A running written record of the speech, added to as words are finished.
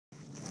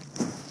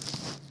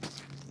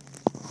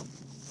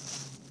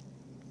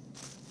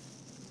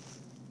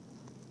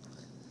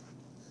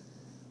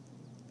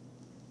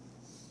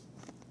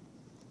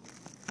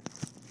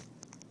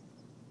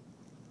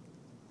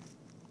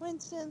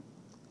Winston.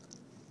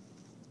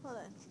 Hold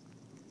on.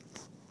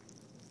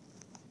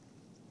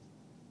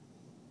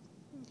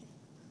 Okay.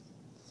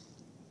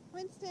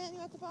 Winston, you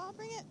want the ball?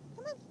 Bring it.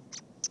 Come on.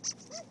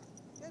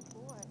 Good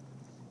boy.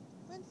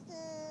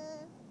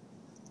 Winston.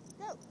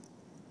 Go.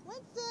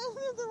 Winston,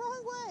 moved the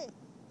wrong way.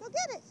 Go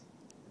get it.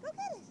 Go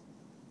get it.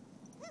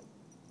 Come.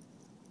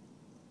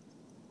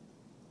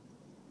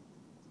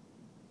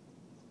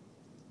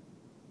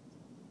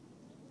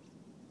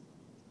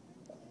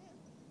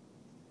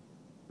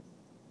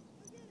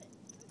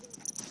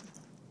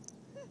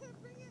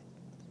 Bring it.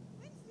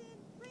 Winston,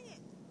 bring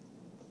it.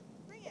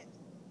 Bring it.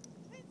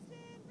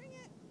 Winston, bring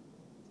it.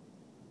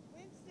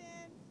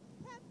 Winston,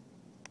 come.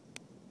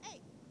 Hey,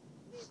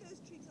 leave those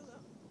treats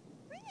alone.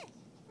 Bring it.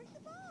 Bring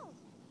the ball.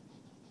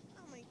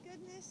 Oh my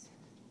goodness.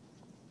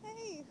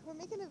 Hey, we're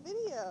making a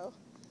video.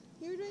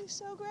 You're doing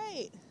so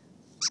great.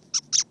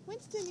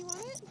 Winston, you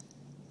want it?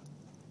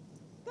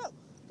 Go.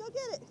 Go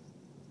get it.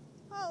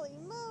 Holy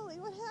moly,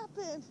 what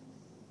happened?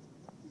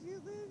 Did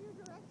you lose your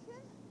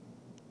direction?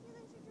 You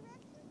lose your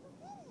direction? Go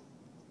get it.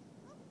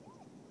 Go get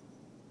it.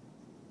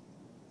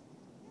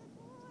 Good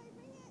boy.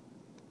 Bring it.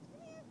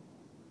 Come here.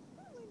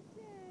 Come,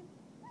 Winston.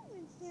 Come,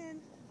 Winston.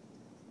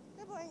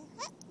 Good boy.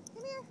 Ah,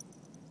 come here.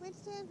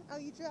 Winston. Oh,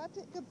 you dropped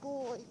it? Good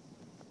boy.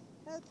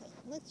 Okay,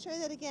 let's try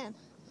that again.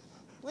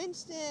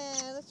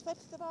 Winston, let's fetch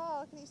the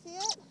ball. Can you see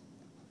it?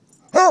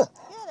 Get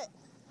it.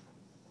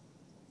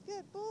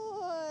 Good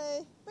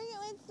boy. Bring it,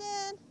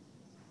 Winston.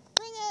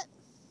 Bring it.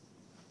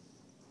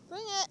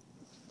 Bring it.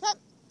 Come.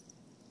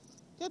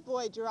 Good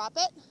boy. Drop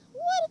it.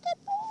 What a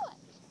good boy.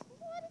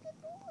 What a good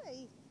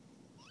boy.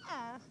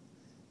 Yeah.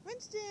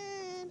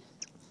 Winston.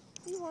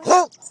 You want it?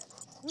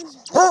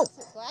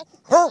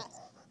 Blackie.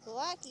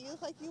 Blackie, you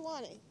look like you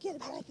want it. Get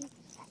it, Blackie.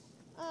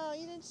 Oh,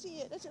 you didn't see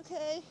it. That's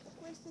okay.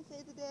 Winston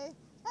saved the day.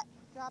 Ah,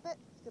 drop it.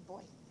 Good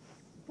boy.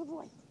 Good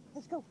boy.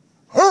 Let's go.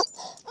 Oh,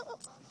 oh.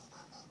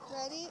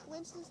 Ready?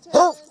 Winston's turn.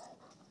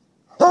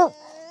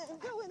 And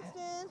go,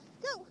 Winston.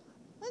 Go.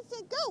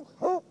 Winston,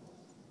 go.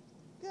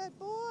 Good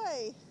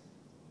boy.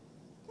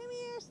 Come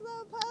here,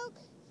 slow poke.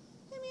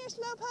 Come here,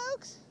 slow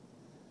pokes.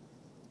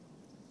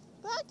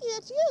 Blackie,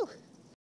 that's you.